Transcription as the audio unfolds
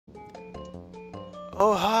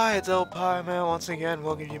Oh hi, it's El Pie Man once again.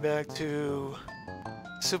 Welcome you back to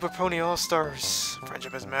Super Pony All-Stars.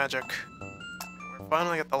 Friendship is Magic. We're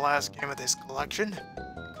finally at the last game of this collection.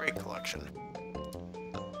 Great collection.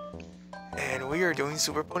 And we are doing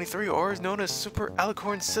Super Pony 3, or is known as Super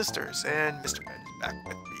Alicorn Sisters. And Mr. Ben is back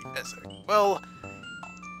with me as well.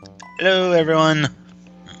 Hello everyone.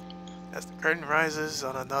 As the curtain rises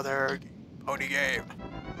on another pony game.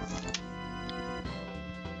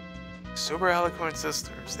 Super Alicorn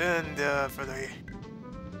Sisters, and for the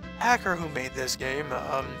hacker who made this game,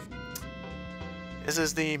 this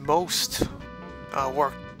is the most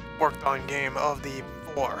worked on game of the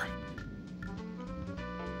 4.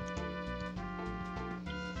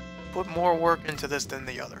 Put more work into this than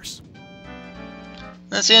the others.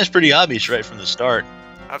 That seems pretty obvious right from the start.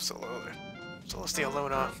 Absolutely. Celestia and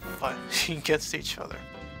Luna fighting against each other.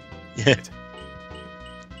 Yeah.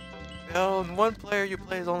 Now, in one player you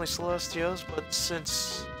play as only Celestias, but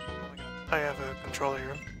since I have a controller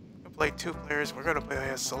here, I play 2 players. We're gonna play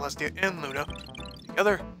as Celestia and Luna.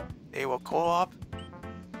 Together, they will co-op.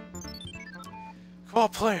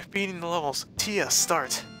 Co-op play, beating the levels. Tia,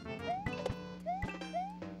 start.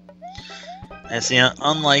 And see,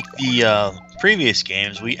 unlike the previous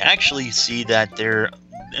games, we actually see that they're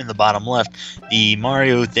in the bottom left. The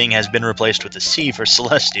Mario thing has been replaced with a C for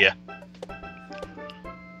Celestia.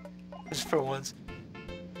 Just for once.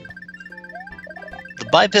 The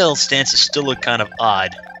bipedal stances still look kind of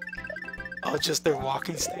odd. Oh, just their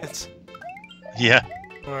walking stance? Yeah.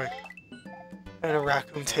 Alright. And a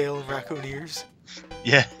raccoon tail and raccoon ears.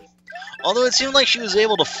 Yeah. Although it seemed like she was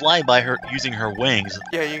able to fly by her using her wings.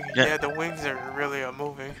 Yeah, yeah, the wings are really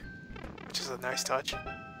moving, which is a nice touch.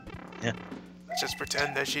 Yeah. Let's just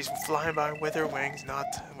pretend that she's flying by with her wings, not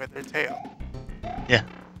with her tail. Yeah.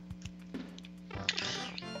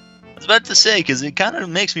 I was about to say, because it kind of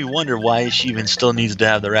makes me wonder why she even still needs to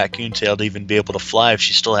have the raccoon tail to even be able to fly if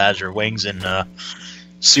she still has her wings in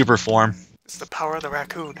super form. It's the power of the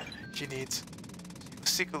raccoon she needs. She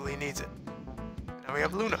secretly needs it. Now we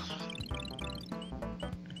have Luna.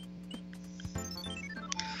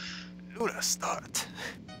 Luna, start.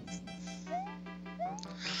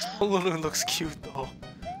 Luna looks cute though.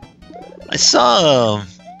 I saw,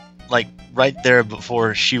 like, right there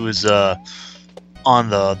before she was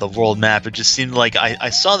on the world map, it just seemed like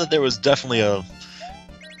I saw that there was definitely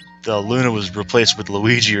the Luna was replaced with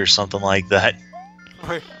Luigi or something like that.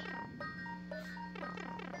 Right.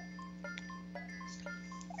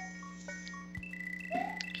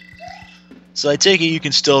 So I take it you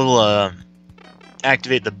can still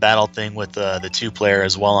activate the battle thing with the 2-player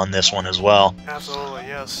as well on this one as well. Absolutely,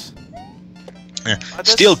 yes. Yeah.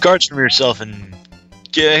 Steal cards from yourself and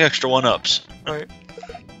get extra 1-ups. Right.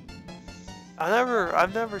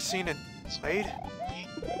 I've never seen it played.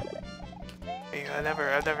 I've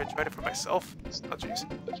never tried it for myself. Oh jeez.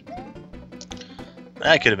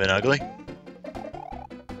 That could have been ugly.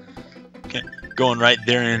 Okay. Going right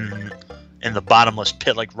there in the bottomless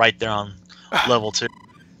pit, like right there on level 2.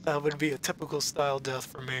 That would be a typical style death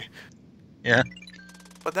for me. Yeah.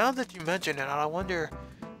 But now that you mention it, I wonder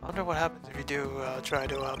what happens if you do try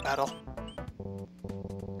to battle.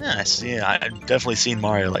 Yeah, I see. I've definitely seen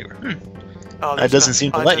Mario like. Oh, that doesn't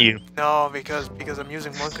seem to let you. No, because I'm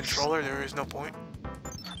using one controller, there is no point.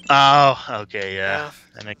 Oh, okay, yeah.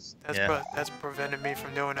 That makes. That's prevented me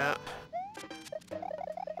from doing that.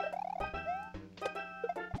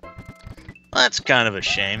 Well, that's kind of a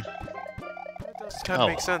shame. It does kind of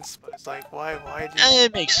make sense, but it's like, why do you...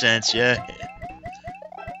 It makes sense, yeah.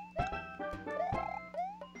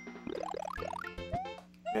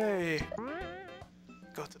 Yay!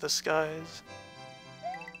 Go to the skies.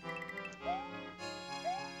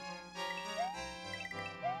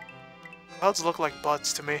 Clouds look like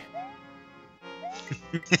butts to me.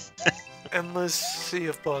 Endless sea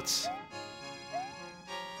of butts.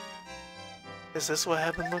 Is this what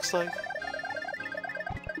heaven looks like?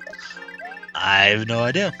 I have no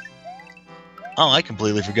idea. Oh, I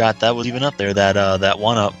completely forgot that was even up there. That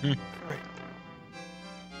 1-up. Right.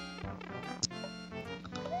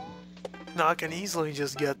 No, I can easily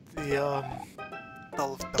just get the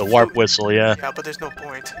warp whistle, yeah. Yeah, but there's no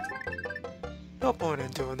point. No point in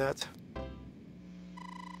doing that.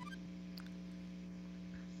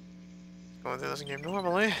 Going through this game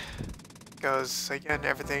normally, because again,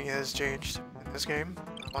 everything has changed in this game.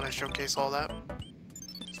 I want to showcase all that.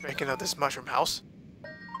 Speaking of this mushroom house.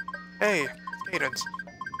 Hey, Cadence.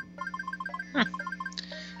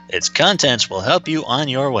 Its contents will help you on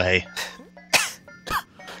your way.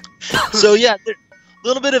 So yeah, a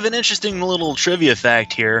little bit of an interesting little trivia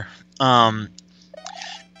fact here.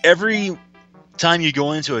 Every time you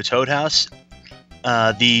go into a Toad house,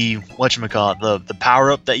 the whatchamacallit, the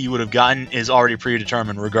power up that you would have gotten is already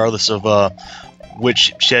predetermined, regardless of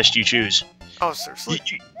which chest you choose. Oh, seriously?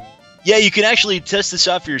 Yeah, you can actually test this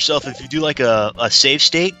out for yourself if you do like a save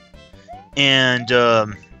state, and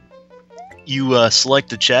you select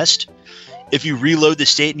the chest. If you reload the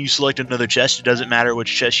state and you select another chest, it doesn't matter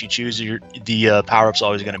which chest you choose. The power up's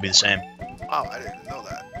always going to be the same. Wow, I didn't know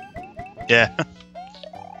that. Yeah.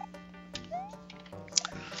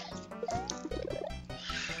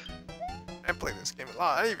 I played this game a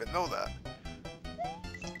lot. I didn't even know that.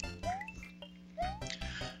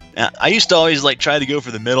 Yeah, I used to always like try to go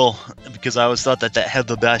for the middle because I always thought that had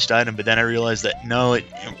the best item, but then I realized that no,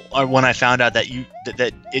 when I found out that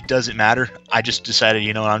that it doesn't matter, I just decided,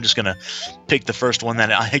 you know, I'm just gonna pick the first one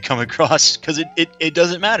that I come across because it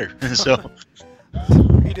doesn't matter. So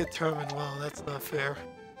Predetermined. Wow, that's not fair.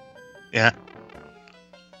 yeah,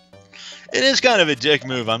 it is kind of a dick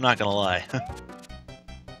move. I'm not gonna lie.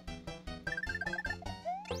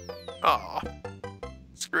 Aw.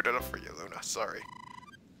 Screwed it up for you, Luna. Sorry.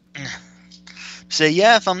 So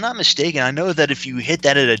yeah, if I'm not mistaken, I know that if you hit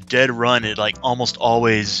that at a dead run, it like almost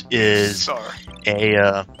always is Star.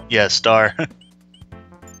 a yeah, star.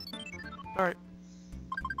 Alright.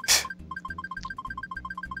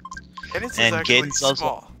 Cadence is And actually Cadence also-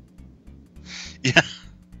 small. Yeah.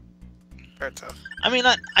 Very tough. I mean,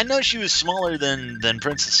 I know she was smaller than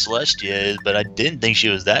Princess Celestia is, but I didn't think she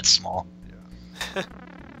was that small.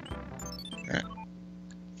 Yeah.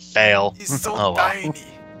 Fail. He's so Oh, well. tiny.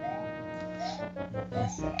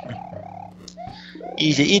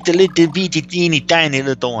 He's a little bitty, teeny, tiny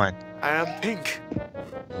little one. I am pink.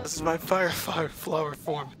 This is my firefly flower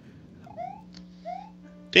form.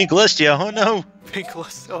 Pink Celestia, oh no!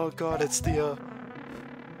 Pinkless. Oh god, it's the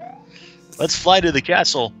Let's fly to the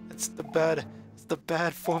castle. It's the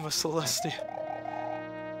bad form of Celestia.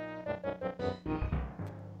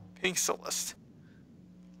 Pink Celeste.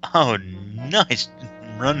 Oh, nice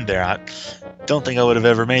run there. I don't think I would have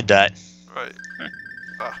ever made that. Right.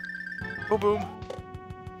 Boom boom.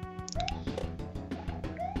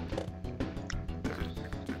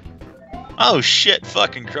 Oh shit,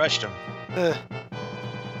 fucking crushed him. Uh,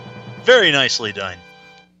 Very nicely done.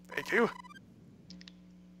 Thank you.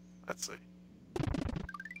 Let's see.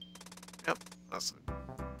 Yep, that's it.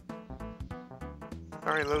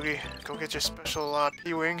 Alright, Logie, go get your special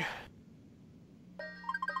P-Wing.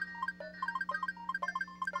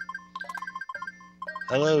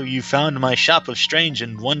 Hello, you found my shop of strange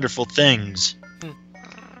and wonderful things.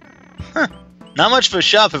 Huh. Not much of a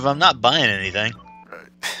shop if I'm not buying anything.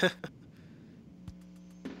 Right.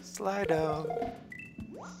 Slido.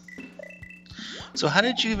 So how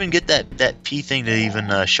did you even get that P thing to even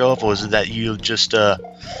show up? Or was it that you just killed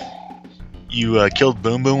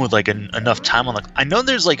Boom Boom with like enough time on the? I know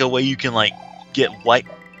there's like a way you can like get white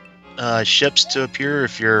ships to appear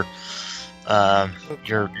if your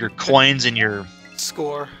coins and your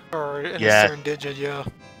Score or in Yeah. a certain digit, yeah.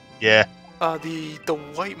 yeah. The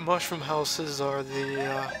white mushroom houses are the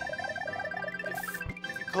if you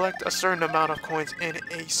collect a certain amount of coins in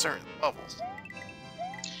a certain levels.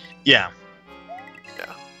 Yeah.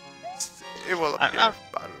 Yeah. It will appear,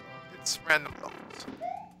 but it's random levels.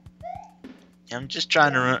 I'm just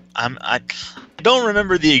trying to. I don't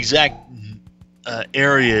remember the exact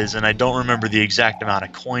areas, and I don't remember the exact amount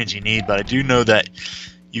of coins you need, but I do know that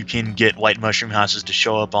you can get white mushroom houses to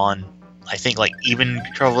show up on, I think, like even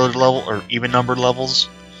colored level or even numbered levels.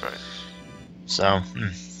 Right. So.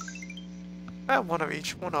 One of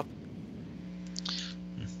each. One up.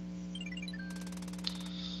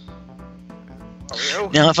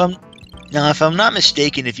 Now, if I'm not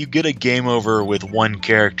mistaken, if you get a game over with one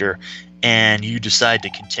character and you decide to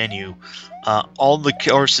continue, all the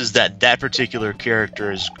courses that particular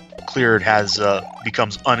character is cleared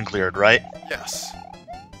becomes uncleared, right? Yes.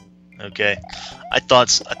 Okay, I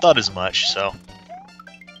thought as much. So,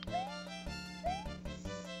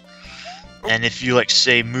 and if you like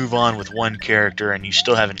say move on with one character and you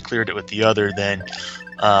still haven't cleared it with the other, then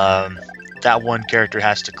that one character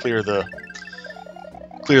has to clear the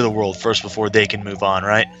world first before they can move on,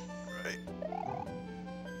 right? Right.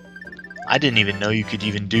 I didn't even know you could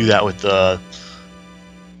even do that with the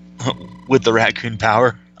raccoon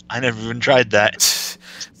power. I never even tried that. It's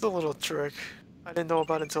a little trick. I didn't know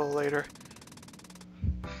about it until later.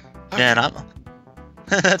 Man,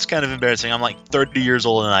 that's kind of embarrassing. I'm like 30 years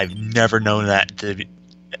old and I've never known that.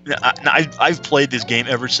 I've played this game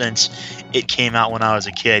ever since it came out when I was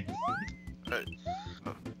a kid. Right.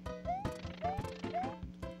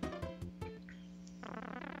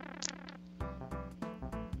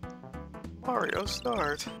 Mario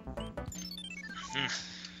start.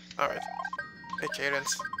 Alright. Hey,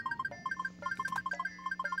 Cadence.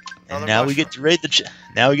 And Another now we mushroom. get to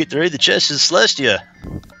raid the chest of Celestia.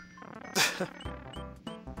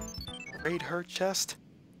 Raid her chest?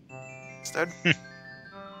 Instead?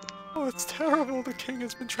 Oh, it's terrible. The king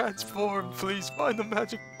has been transformed. Please find the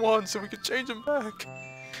magic wand so we can change him back.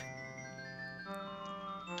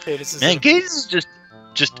 Cadence is Man, Cadence is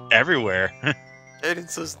just everywhere.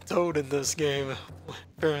 Cadence is Toad in this game,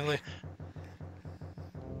 apparently.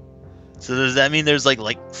 So does that mean there's like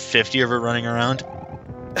 50 of her running around?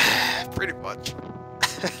 Pretty much.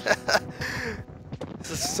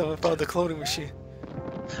 This is something about the cloning machine.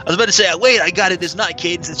 I was about to say, wait, I got it. It's not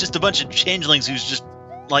Cadence. It's just a bunch of changelings who's just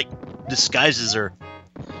like disguises her.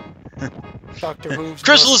 Doctor Who's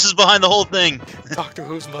Chrysalis is behind the whole thing. Doctor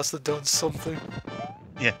Who's must have done something.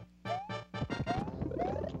 Yeah.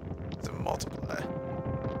 To multiply.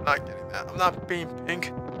 I'm not getting that. I'm not being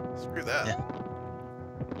pink. Screw that. Yeah.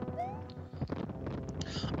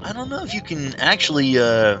 I don't know if you can actually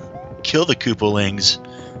kill the Koopalings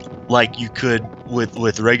like you could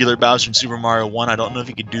with regular Bowser in Super Mario 1. I don't know if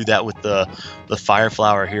you could do that with the Fire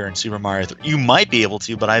Flower here in Super Mario 3. You might be able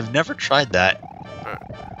to, but I've never tried that.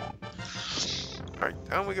 Alright,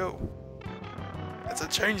 down we go. It's a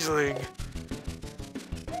changeling.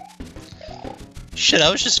 Shit, I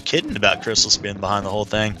was just kidding about Chrysalis being behind the whole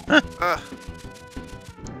thing. Huh.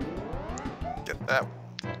 Get that one.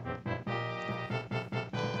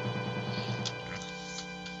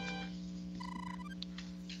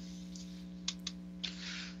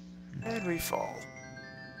 And we fall.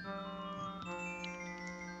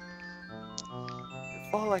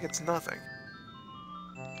 We fall like it's nothing.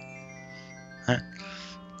 Huh.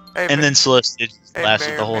 Hey, And then Celestia just hey, lasted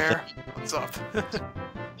Mayor, the whole Mayor. thing. What's up?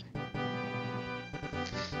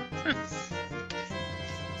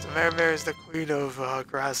 So Mayor is the queen of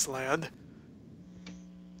grassland.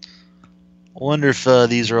 I wonder if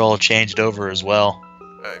these are all changed over as well.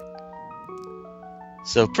 Right.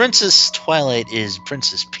 So Princess Twilight is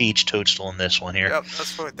Princess Peach Toadstool in this one here. Yep,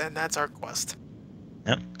 that's our quest.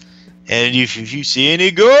 Yep. And if you see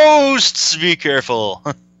any ghosts, be careful.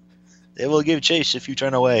 They will give chase if you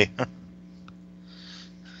turn away.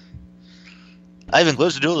 I've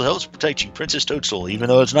enclosed a duel that helps protect you, Princess Toadstool. Even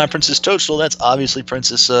though it's not Princess Toadstool, that's obviously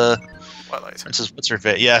Princess Twilight. Princess what's her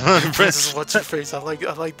face? Yeah, Princess what's her face? I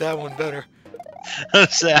like that one better.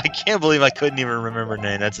 I can't believe I couldn't even remember her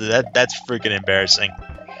name. That's freaking embarrassing.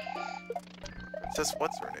 Princess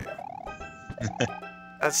what's her name?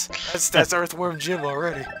 That's Earthworm Jim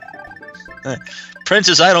already.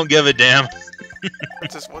 Princess, I don't give a damn.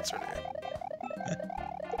 Princess what's her name?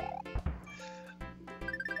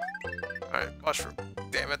 Alright, mushroom.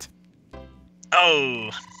 Damn it. Oh.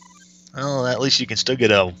 Well, at least you can still get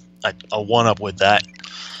a 1-up with that.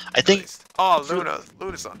 I think. Oh,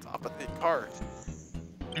 Luna's on top of the card.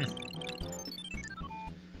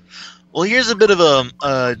 Well, here's a bit of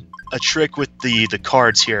a trick with the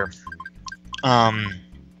cards here.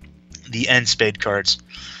 The end spade cards.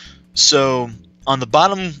 So on the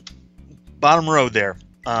bottom row there,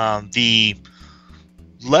 the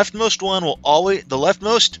leftmost one will always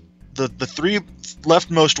the three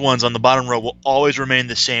leftmost ones on the bottom row will always remain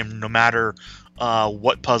the same no matter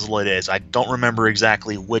what puzzle it is. I don't remember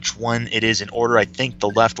exactly which one it is in order. I think the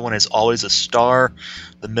left one is always a star.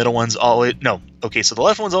 The middle one's always... No. Okay, so the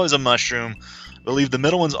left one's always a mushroom. I believe the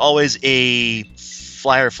middle one's always a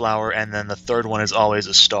fire flower, and then the third one is always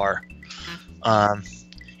a star.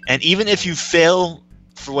 And even if you fail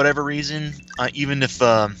for whatever reason, even if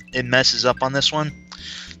it messes up on this one,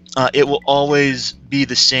 it will always be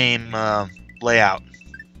the same layout.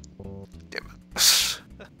 Damn it.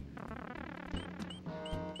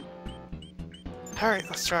 Alright,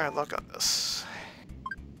 let's try our luck on this.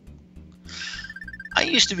 I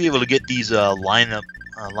used to be able to get these line up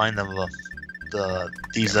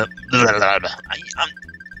these up.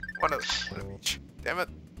 One of each. Damn it.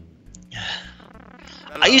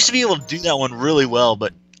 I used to be able to do that one really well,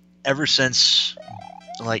 but ever since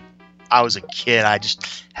like I was a kid, I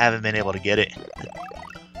just haven't been able to get it.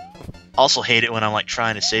 Also hate it when I'm like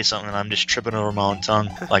trying to say something and I'm just tripping over my own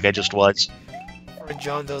tongue, like I just was. When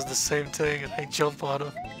John does the same thing and I jump on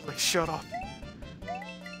him, he's like, shut up.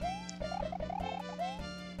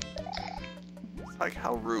 It's like,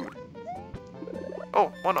 how rude.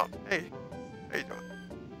 Oh, 1-up. Hey. How you doing?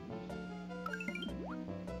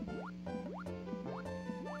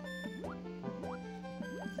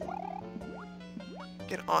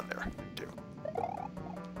 Get on there, dude.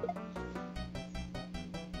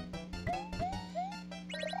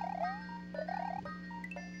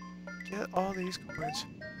 Get all these coins.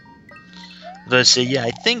 But say, yeah,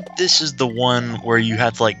 I think this is the one where you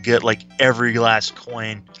have to like get like every last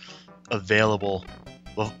coin available,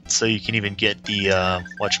 well, so you can even get the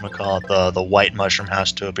whatchamacallit, the white mushroom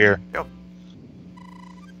house to appear. Yep.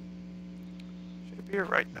 Should appear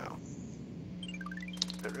right now.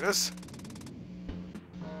 There it is.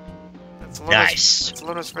 Nice. It's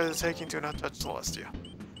Luna's for the taking. Do not touch Celestia.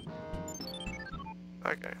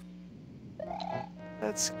 Okay.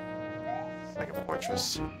 Let's second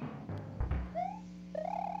fortress.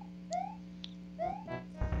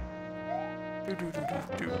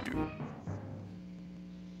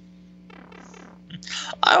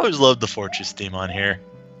 I always loved the fortress theme on here.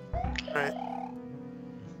 Right.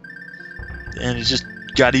 And it just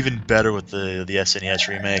got even better with the SNES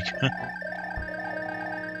remake.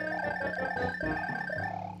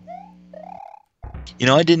 You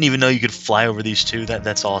know, I didn't even know you could fly over these two.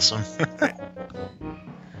 That's awesome. Right.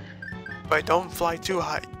 But don't fly too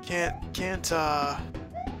high.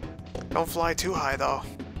 Don't fly too high though.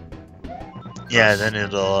 Yeah, then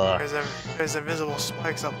it'll. There's invisible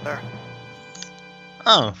spikes up there.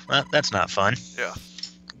 Oh, that's not fun. Yeah.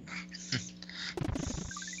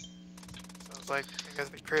 Sounds like I guess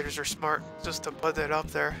the creators are smart just to put it up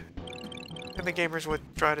there, and the gamers would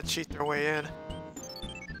try to cheat their way in.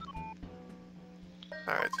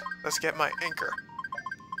 All right, let's get my anchor.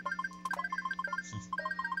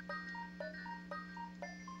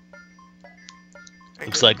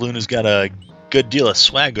 Looks like Luna's got a good deal of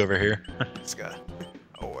swag over here. It's got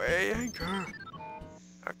away anchor.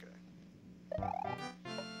 Okay.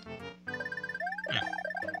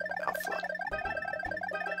 Now fly.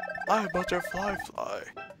 Fly, butterfly, fly.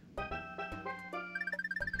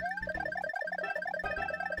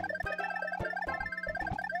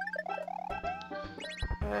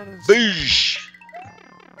 And Boosh!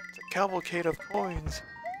 it's a cavalcade of coins.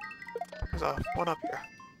 There's one up here.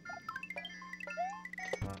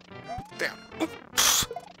 Damn.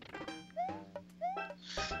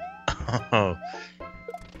 Oh.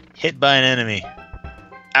 Hit by an enemy.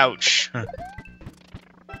 Ouch.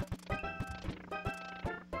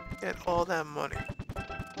 Get all that money.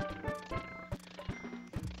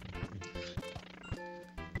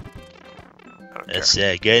 That's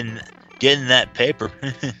getting that paper,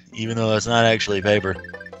 even though it's not actually paper.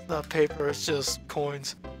 It's not paper, it's just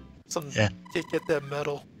coins. Yeah. You get that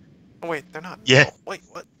metal. Oh wait, they're not. Yeah. Oh, wait,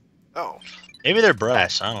 what? Oh. Maybe they're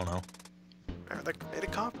brass. I don't know. Are they made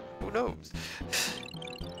of copper? Who knows?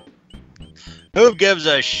 Who gives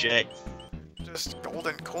a shit? Just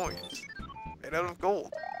golden coins. Made out of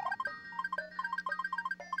gold.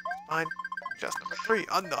 Fine. Just number 3.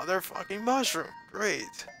 Another fucking mushroom.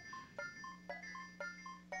 Great.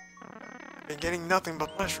 I've been getting nothing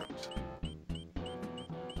but mushrooms.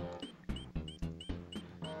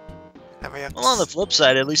 And we have Well, on the flip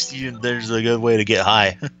side, at least there's a good way to get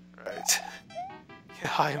high. Right. Get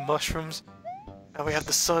high in mushrooms. Now we have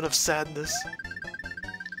the Son of Sadness.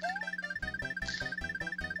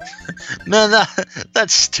 No, that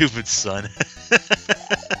stupid son.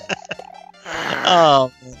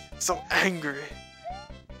 Oh, So angry.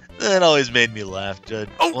 that always made me laugh, Judd.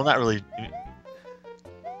 Oh. Well, not really.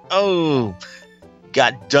 Oh,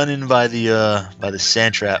 got done in by the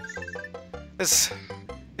sand trap.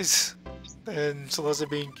 And Celeste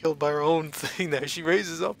being killed by her own thing that she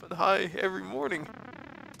raises up and high every morning.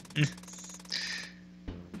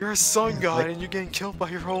 You're a sun god and you're getting killed by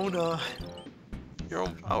your own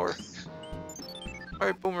power.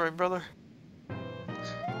 Alright, Boomerang, brother.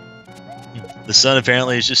 The sun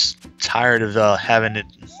apparently is just tired of having it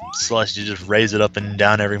Celestia just raise it up and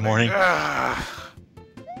down every morning.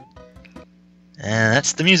 And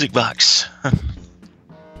that's the music box.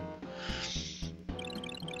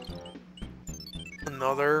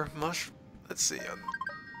 Another mushroom. Let's see. How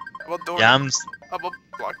about door? Yeah, How about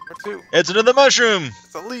block number 2? it's another mushroom!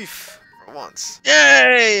 It's a leaf for once.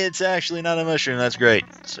 Yay! It's actually not a mushroom. That's great.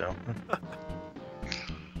 So.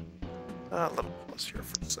 A little plus here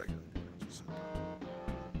for a second.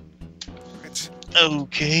 Right.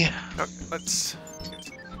 Okay. Okay, let's get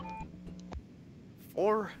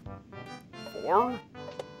 4. 4?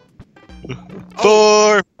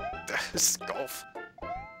 4! This is golf.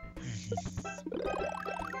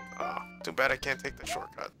 Oh, too bad I can't take the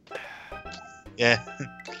shortcut. Yeah.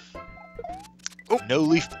 Oh. No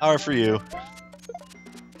leaf power for you.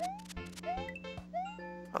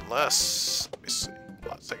 Unless, let me see.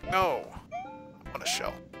 Let's say no. I want a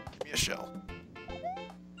shell. Give me a shell.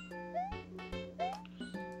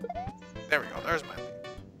 There we go. There's my leaf.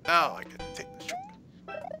 Now I can take the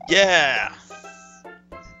shortcut. Yeah.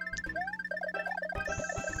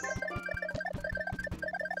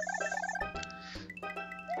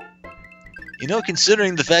 You know,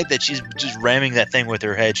 considering the fact that she's just ramming that thing with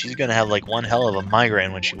her head, she's gonna have like one hell of a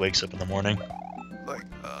migraine when she wakes up in the morning. Like,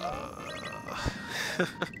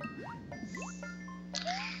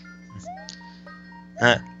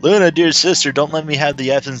 Luna, dear sister, don't let me have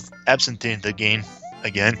the absinthe again.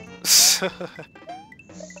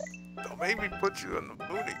 Don't make me put you in the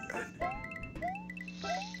mood again.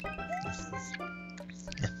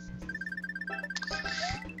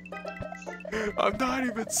 I'm not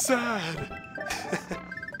even sad.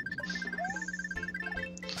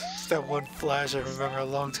 It's that one flash I remember a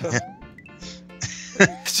long time.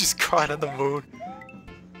 She's crying in the mood.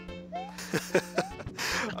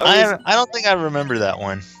 I don't think I remember that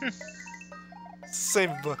one.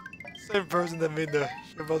 Same person that made the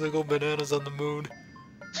your mother go bananas on the moon.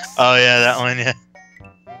 Oh yeah, that one, yeah.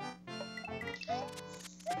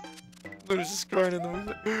 Luna's just crying in the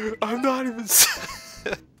moon. I'm not even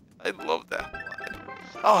sad. I love that line.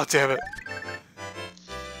 Oh, damn it.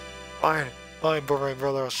 Fine, Boomerang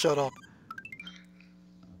brother, I'll shut up.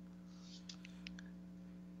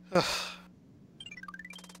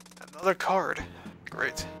 Another card.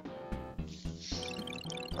 Great.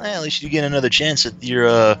 Well, at least you get another chance at your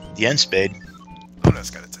the end spade.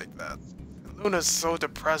 Luna's gotta take that. Luna's so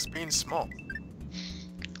depressed being small.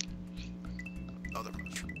 Another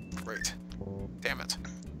mushroom. Great. Damn it.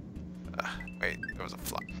 Wait, there was a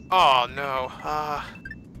flop. Oh no.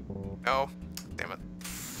 No. Damn it.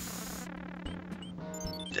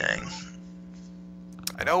 Dang.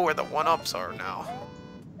 I know where the one-ups are now.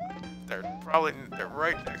 They're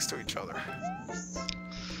right next to each other.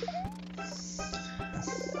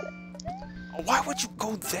 Oh, why would you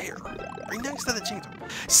go there? Right next to the change.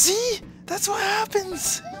 See? That's what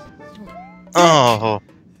happens! Oh.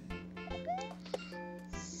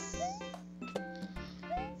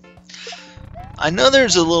 I know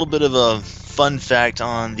there's a little bit of a fun fact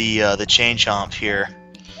on the chain chomp here.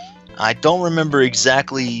 I don't remember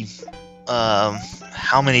exactly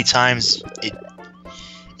how many times it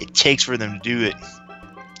takes for them to do it.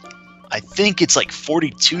 I think it's like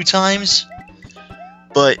 42 times,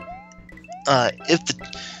 but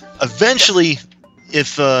eventually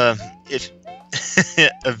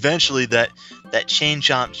eventually that chain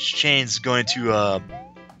chomp chain's going to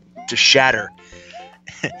shatter,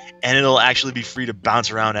 and it'll actually be free to bounce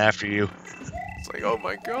around after you. It's like, oh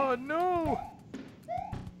my god, no!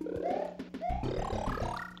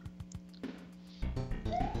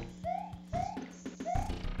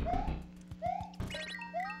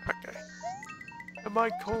 Okay. And my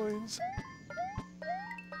coins.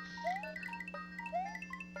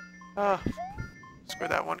 Screw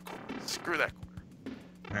that one coin. Screw that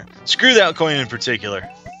coin. Screw that coin in particular.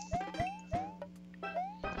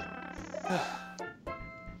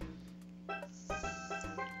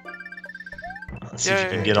 Let's see if you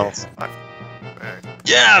can get all.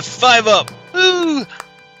 Yeah, 5 up. Woo!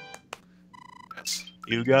 Yes.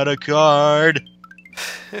 You got a card.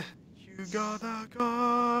 You got a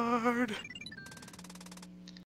card.